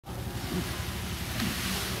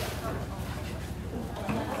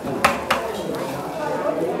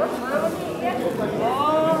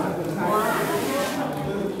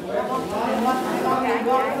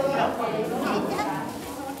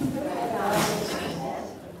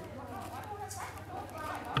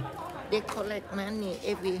They collect money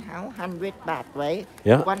every house, 100 baht, right?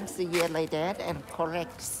 Yeah. Once a year like that, and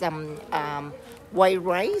collect some white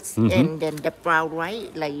rice and then the brown rice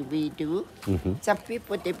like we do. Some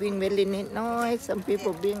people they bring very little, some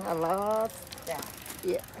people bring a lot.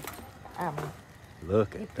 Yeah.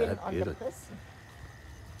 Look at Depend that on the beauty. person.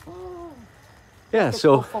 Oh. Yeah, Go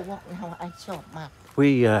so for walk now. I shop map.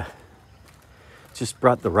 we just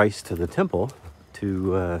brought the rice to the temple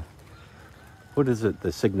to, what is it,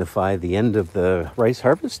 to signify the end of the rice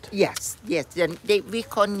harvest? Yes. And we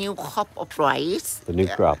call new crop of rice. The new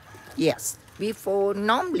crop. Yes.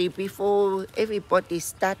 Normally before everybody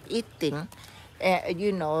start eating,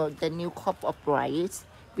 the new crop of rice,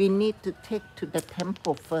 we need to take to the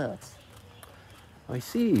temple first. I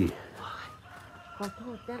see. Oh,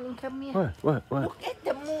 darling, come here. What? Look at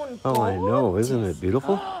the moon. Oh, I know. Isn't it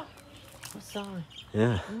beautiful? Oh, sorry.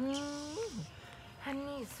 Yeah.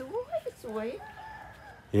 Honey, so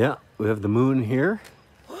Yeah, we have the moon here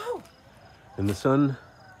wow. and the sun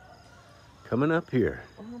coming up here.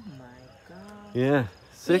 Oh my God. Yeah,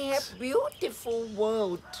 We have beautiful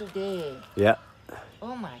world today. Yeah.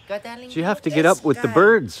 Oh my God, darling. So you have to get up with the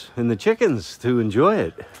birds and the chickens to enjoy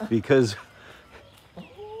it because...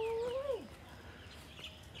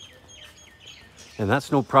 And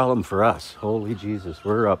that's no problem for us. Holy Jesus,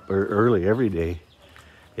 we're up early every day.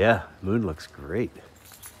 Yeah, moon looks great.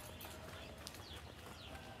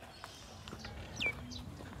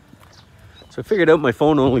 So I figured out my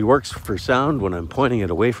phone only works for sound when I'm pointing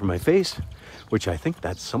it away from my face, which I think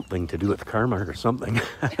that's something to do with Karma or something.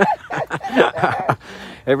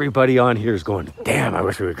 Everybody on here is going, damn, I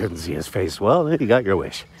wish we couldn't see his face. Well, you got your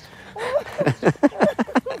wish.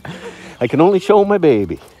 I can only show my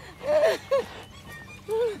baby.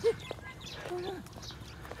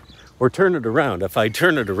 Or turn it around. If I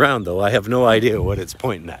turn it around, though, I have no idea what it's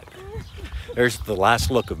pointing at. There's the last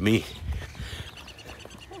look of me.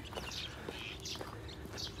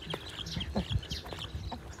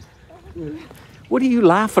 What are you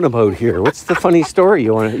laughing about here? What's the funny story?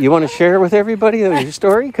 You want to share with everybody your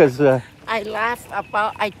story? Because I laugh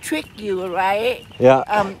about I trick you, right?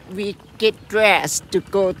 Yeah. We get dressed to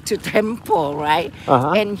go to temple, right?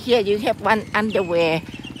 And here you have one underwear,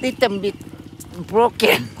 little bit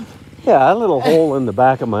broken. Yeah, a little hole in the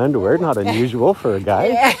back of my underwear. Not unusual for a guy.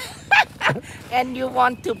 Yeah. And you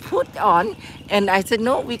want to put on, and I said,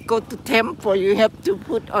 no, we go to temple. You have to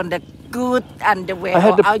put on the good underwear. I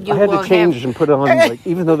had to change and put on, like,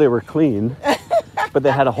 even though they were clean, but they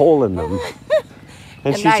had a hole in them.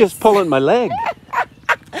 And she's just pulling my leg.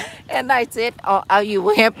 And I said, oh, you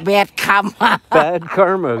have bad karma. Bad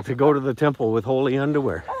karma to go to the temple with holy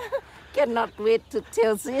underwear. Cannot wait to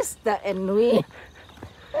tell sister and we.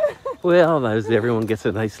 Well, everyone gets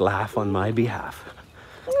a nice laugh on my behalf.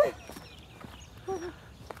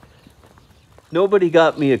 Nobody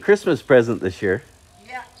got me a Christmas present this year.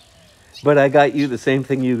 Yeah. But I got you the same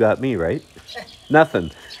thing you got me, right? Nothing.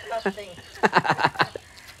 Nothing.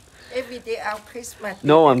 Every day our Christmas.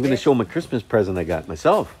 No, I'm going to show my Christmas present I got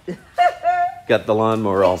myself. Got the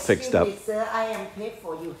lawnmower all fixed up. Sir, I am paid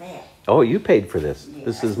for you have. Oh, you paid for this. Yeah.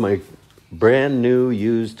 This is my brand new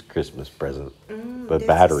used Christmas present. But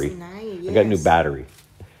battery. Nice. I got a new battery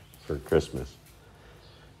for Christmas.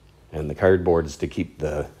 And the cardboard is to keep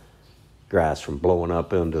the grass from blowing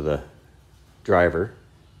up into the driver.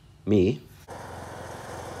 Me.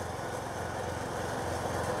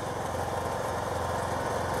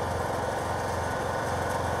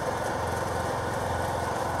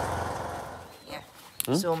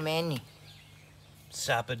 So many.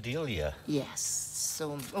 Sapodilia. Yes,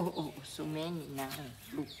 so many now.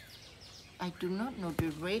 Look, I do not know the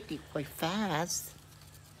rate quite fast.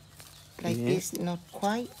 Like this, not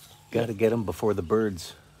quite. Got to get them before the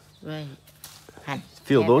birds. Right.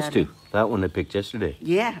 Feel those two. That one I picked yesterday.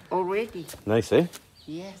 Yeah, already. Nice, eh?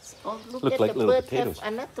 Yes. Oh, look Look at like the little bird potatoes.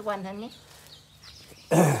 have another one, honey.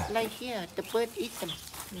 Like here, the bird eat them.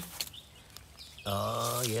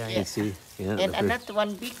 Oh, yeah, you see. Yeah, And another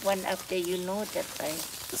one, big one up there, you know that, right?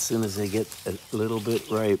 as soon as they get a little bit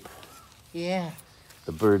ripe, Yeah.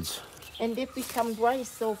 the birds. And they become ripe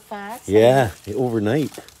so fast. Yeah,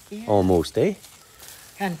 overnight. Yeah. Almost, eh?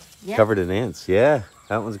 And, yeah. Covered in ants. Yeah,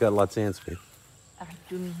 that one's got lots of ants, babe.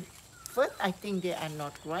 First, I think they are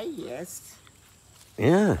not ripe, yes.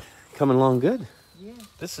 Yeah, coming along good. Yeah.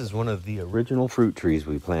 This is one of the original fruit trees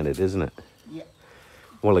we planted, isn't it? Yeah.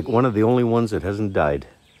 Well, like one of the only ones that hasn't died.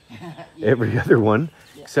 Every other one,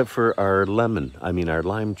 except for our our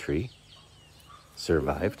lime tree,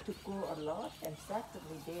 survived. To go a lot, and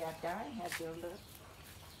suddenly they are dying. Have you looked?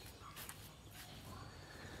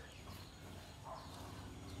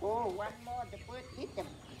 Oh, one more. The bird eat them.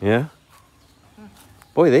 Yeah.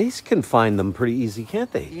 Boy, they can find them pretty easy,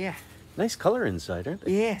 can't they? Yeah. Nice color inside, aren't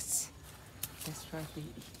they? Yes. That's right.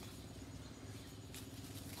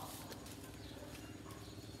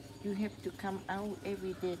 You have to come out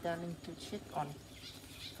every day, darling, to check on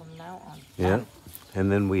from now on. Yeah.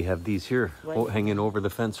 And then we have these here Right. hanging over the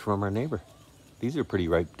fence from our neighbor. These are pretty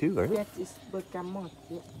ripe too, aren't they? That is bergamot.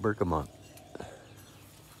 Yeah. Bergamot.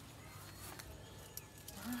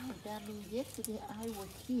 Wow, darling, yesterday I was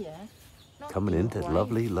here. Coming into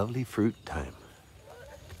lovely, lovely fruit time.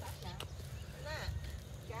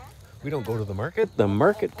 We don't go to the market. The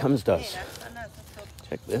market comes to us.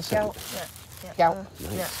 Check this out. Chậu.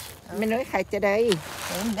 Nice. Mình nói khai cho đây.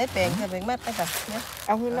 Để tiền cho việc mất đấy cả nhé.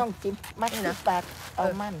 Ôngน้องจิ้มมัด10 บาทเอา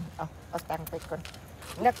มันเอาตังค์ไปก่อน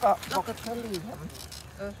แล้วก็บล็อกเกอรี่ครับ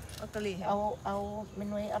เอากะหรี่ เอาเม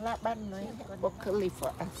นูเอาละบ้านหน่อยบล็อกเกอรี่ for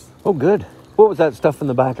us Oh, good. What was that stuff in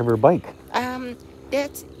the back of her bike?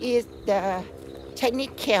 that is the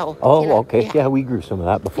Chinese kale Oh, okay. Yeah, we grew some of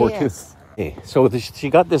that before Yes. too. Okay, so she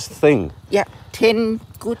got this thing. Yeah, 10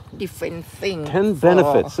 good different things 10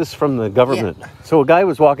 benefits. This is from the government. So a guy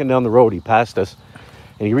was walking down the road. He passed us,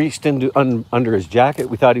 and he reached into under his jacket.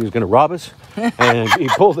 We thought he was going to rob us, and he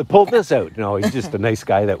pulled this out. No, he's just a nice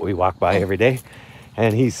guy that we walk by every day,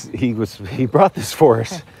 and he brought this for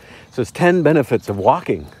us. So it's 10 benefits of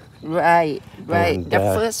walking. right And, the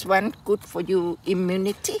first one good for your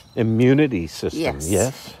Immunity system.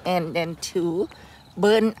 Yes. And then 2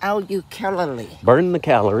 burn out your calorie. Burn the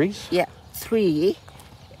calories. Yeah. 3,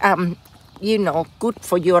 good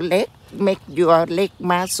for your leg, make your leg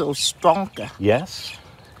muscle stronger. Yes.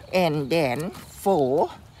 And then 4,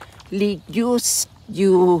 reduce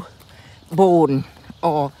your bone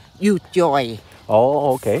or your joint.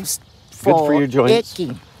 Oh, okay. Good for your joints.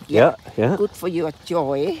 Aching. Yeah, yeah. Good for your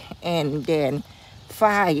joint. And then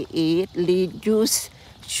 5 is reduce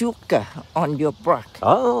sugar on your blood.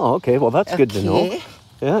 Oh, okay. Well, that's good to know. Okay.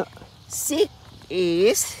 Yeah. 6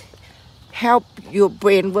 is help your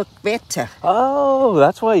brain work better. Oh,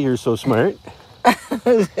 that's why you're so smart.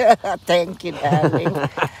 Thank you, darling.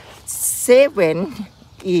 7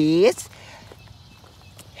 is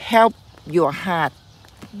help your heart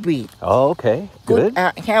beat. Oh, okay. Good.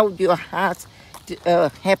 Help your heart to,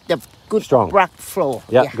 have the good Strong. blood flow.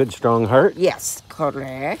 Yeah, good strong heart. Yes,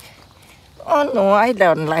 correct. Oh no, I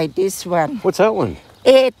don't like this one. What's that one?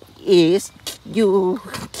 8 is you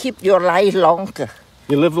keep your life longer.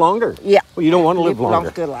 You live longer. Yeah. Well, you don't want to live longer.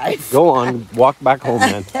 Longer life. Go on, walk back home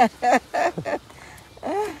then.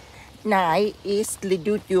 9 is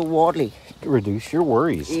reduce your worry. Reduce your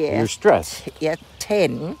worries, Yes. your stress. Yeah,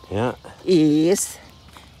 10 Yeah. is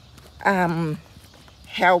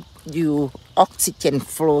help you oxygen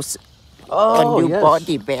flows on your yes.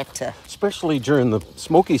 body better. Especially during the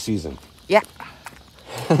smoky season. Yeah.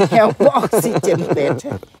 Help oxygen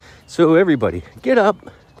better. So everybody, get up,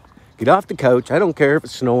 get off the couch. I don't care if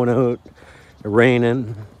it's snowing out,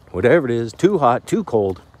 raining, whatever it is, too hot, too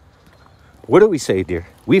cold. What do we say, dear?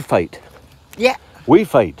 We fight. Yeah. We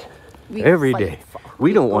fight We every fight day. for-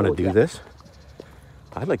 We don't want to Oh, do yeah. this.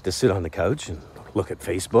 I'd like to sit on the couch and look at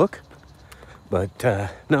Facebook. But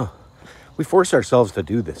no, we force ourselves to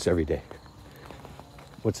do this every day.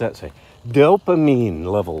 What's that say? Dopamine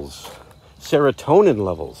levels, serotonin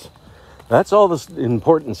levels. That's all this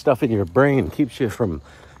important stuff in your brain. Keeps you from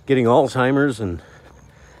getting Alzheimer's and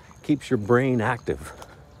keeps your brain active.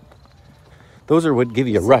 Those are what give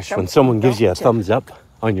you a rush when someone gives you a thumbs up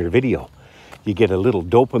on your video. You get a little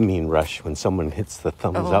dopamine rush when someone hits the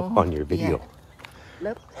thumbs up on your video.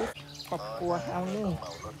 Lớp cọc cua hao nương.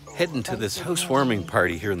 Heading to this housewarming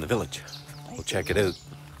party here in the village. We'll check it out.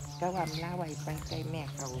 ก็วันล่าไว้ไปใกล้แม่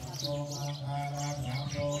เขา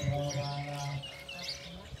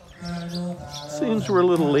Seems we're a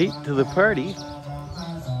little late to the party.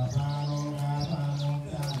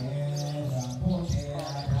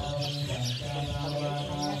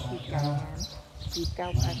 You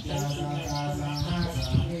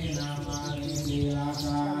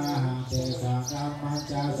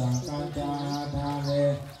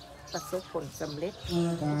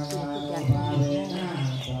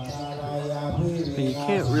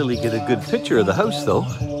can't really get a good picture of the house though.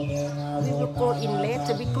 We will go in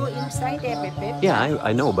later. We go inside there, baby. Yeah,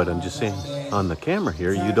 I know, but I'm just saying on the camera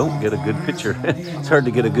here, you don't get a good picture. It's hard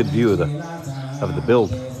to get a good view of the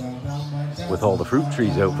build with all the fruit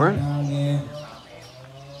trees out front.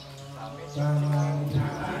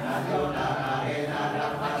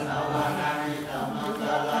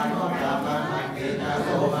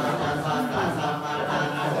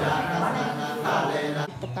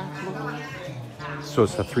 So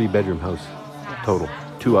it's a 3-bedroom house total.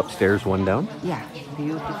 2 upstairs, 1 down? Yeah,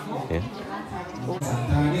 beautiful. Yeah.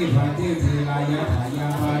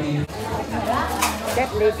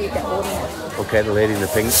 That lady, the owner. Okay, the lady in the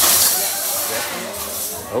pink.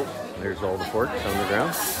 Oh, there's all the forks on the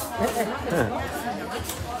ground.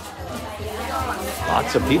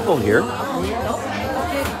 Lots of people here.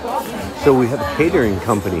 So we have a catering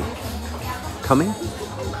company coming.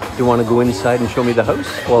 Do you want to go inside and show me the house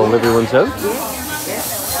while everyone's out?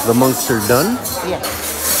 Yes. The monks are done.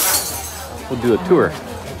 Yes. We'll do a tour.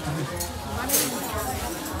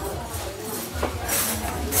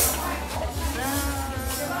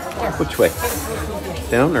 Which way?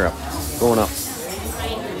 Down or up? Going up.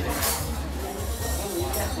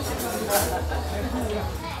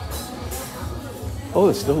 Oh,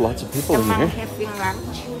 there's still lots of people The in man here. having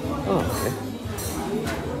lunch. Oh, okay.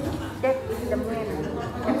 That is the man,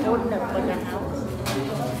 the owner for the house.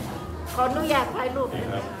 ขออนุญาตถ่ายรูป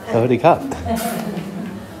Howdy cop.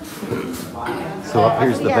 So up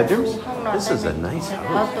here's the bedrooms. This is a nice เ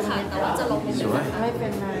อา house. ตรงนี้ สวย ไม่เป็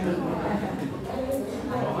นไร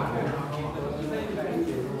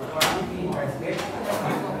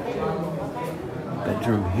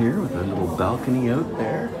Bedroom here with a little balcony out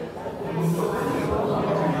there.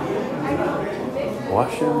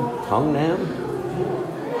 Washroom, Hongnam.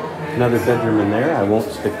 Another bedroom in there. I won't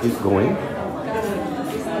keep going.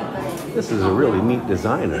 This is a really neat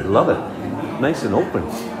design. I love it. Nice and open.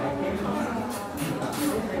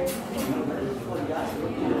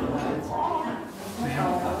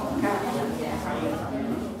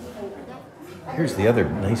 Here's the other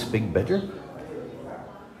nice big bedroom.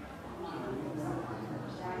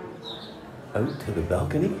 Out to the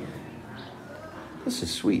balcony. This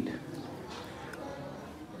is sweet.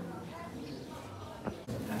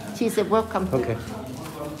 She said welcome to Okay.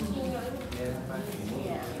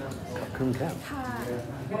 Cocoon cap.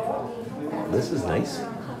 This is nice.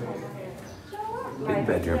 Big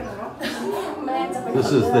bedroom.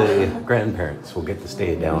 This is the grandparents. Will get to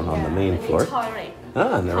stay down on the main floor. Toilet.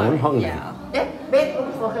 Ah, and their own hung. that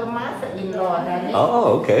bedroom for her mother-in-law. Darling.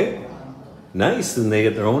 Oh, okay. Nice. And they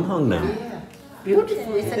get their own hung now.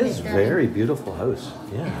 Beautiful, isn't It is it? very beautiful house.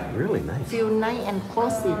 Yeah, really nice. Feel nice and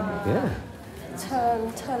cozy. Yeah.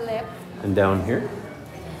 Turn left. And down here,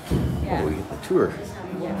 oh, we get the tour.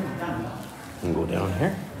 And go down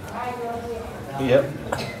here. Yep.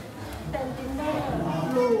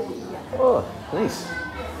 Oh, nice.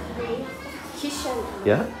 Kitchen.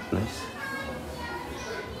 Yeah, nice.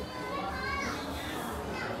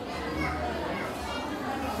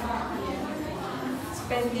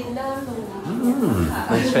 Spend dinner room.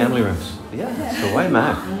 Nice family rooms. Yeah, so why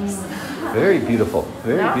not? Very beautiful.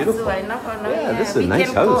 Very Not beautiful. สวยเนอะพ่อเนอะ Yeah, this is a we nice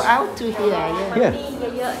can go house. out to here. Yeah. Yeah.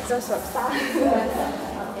 เยอะๆจะสดใส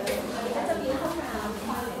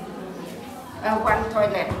One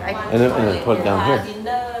toilet. And a toilet down here.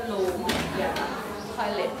 Dinner room.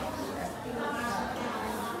 Toilet.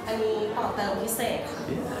 อันนี้ต่อเติมพิเศษ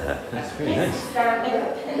Yeah, that's very nice.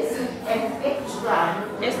 And extra.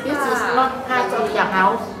 This is not part of your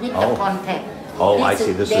house with the Oh. contact. Oh, I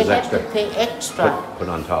see. This they is have extra. to pay extra. Put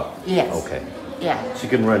on top. Yes. Okay. Yeah. So you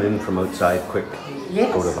can run in from outside quick. Yes.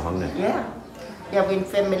 Go to the hung now. Yeah. Yeah, when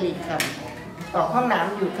family come. ออกห้องน้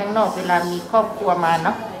ำอยู่ข้างนอกเวลามีครอบครัวมาเน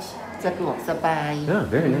าะสะดวกสบาย Yeah,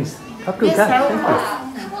 very nice. How This that? house Thank you.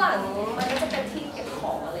 ข้างหลังมันก็จะเป็นที่เก็บข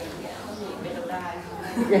องอะไรอย่างเงี้ยก็มีไปดูได้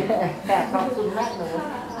ค่ะขอบคุณมากหนู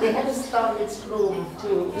They have a storage room to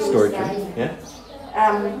use. Storage room. right? Yeah.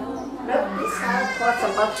 Look, this house costs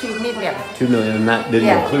about 2 million. 2 million, and that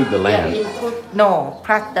didn't include the land. Yeah, include, no,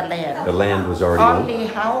 plus the land. The land was already Only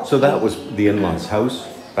owned. house. So that was the in-laws' house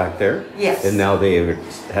back there. Yes. And now they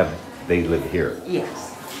live here. Yes,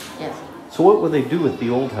 yes. So what will they do with the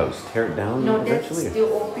old house? Tear it down No, there's eventually? still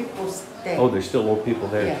old people stay. Oh, there's still old people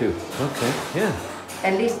there Yeah. too. Okay, yeah.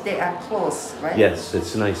 At least they are close, right? Yes,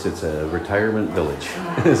 it's nice. It's a retirement village.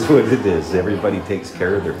 Is what it is. Everybody takes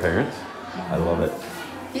care of their parents. I love it.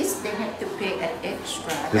 This they have to pay an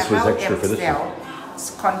extra. This The was house extra for this one? themselves,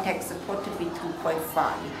 contact supposed to be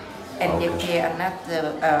 2.5, and they Okay. pay another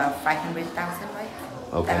 500,000, right?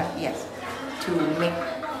 Okay. Yes, to make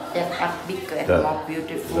that up bigger and The- more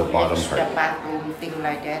beautiful. the bottom extra part. bathroom, thing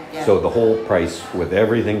like that. Yeah. So the whole price with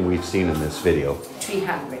everything we've seen in this video,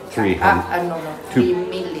 300. 300. No, Two- 3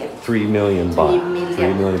 million. 3 million baht. 3 million.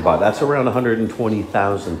 3 million baht. That's around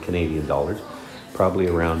 120,000 Canadian dollars. Probably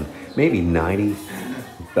around maybe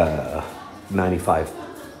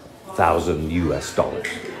 95,000 $100,000 US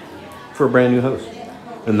for a brand new house.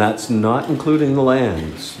 And that's not including the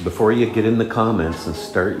lands. Before you get in the comments and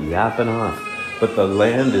start yapping off. But the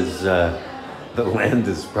land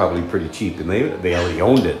is probably pretty cheap, and they already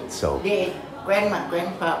owned it, so. Their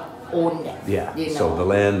grandpa owned it. Yeah, you so know. the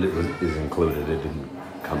land is included. It didn't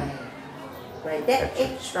come. Right, that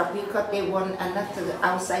extra because they want another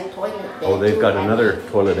outside toilet there. Oh, they've got another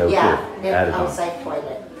toilet out yeah, here. Yeah, outside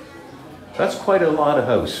toilet. That's quite a lot of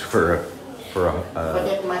house for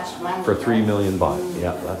that much money. for 3 million baht.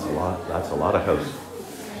 Yeah, that's a lot. That's a lot of house.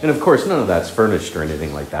 And of course, none of that's furnished or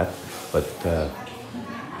anything like that, but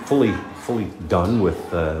fully done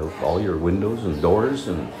with all your windows and doors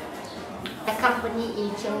and. The company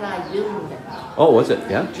in Chiang Rai doing it. Oh, was it?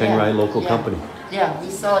 Yeah, Chiang Rai local company. Yeah, we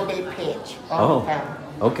saw their page all the time.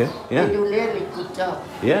 Okay, yeah. They do really good job.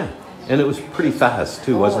 Yeah, and it was pretty fast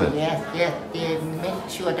too, wasn't it? Yes, yes. They make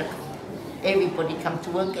sure that everybody come to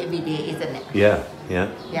work every day, isn't it? Yeah,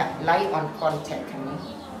 yeah. Yeah, light on contact.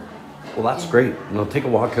 Well, that's great. And I'll take a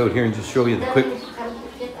walk out here and just show you the quick.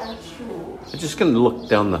 I'm just going to look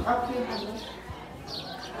down the.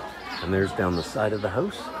 And there's down the side of the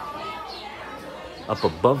house. Up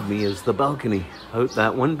above me is the balcony out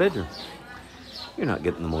that one bedroom. You're not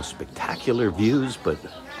getting the most spectacular views, but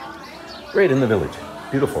right in the village.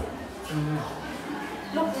 Beautiful.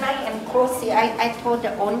 Look nice and cozy. I told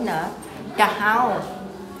the owner, the house,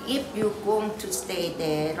 if you're going to stay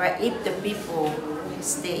there, right, if the people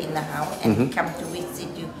stay in the house and come to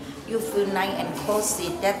visit you, you feel nice and cozy.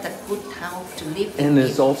 That's a good house to live in. And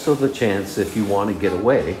there's also the chance if you want to get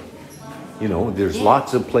away. You know, there's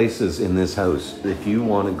lots of places in this house. If you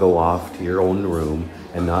want to go off to your own room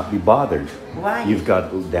and not be bothered. Right. You've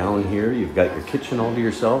got down here, you've got your kitchen all to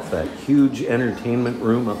yourself, that huge entertainment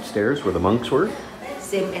room upstairs where the monks were.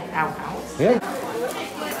 Same at our house. Yeah.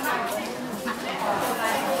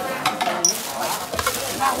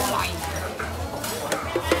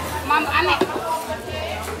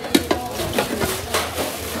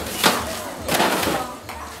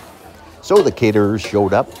 So the caterers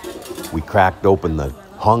showed up. We cracked open the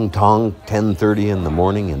Hong Tong 10:30 in the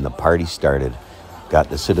morning and the party started. Got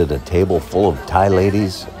to sit at a table full of Thai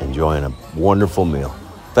ladies enjoying a wonderful meal.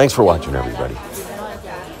 Thanks for watching, everybody.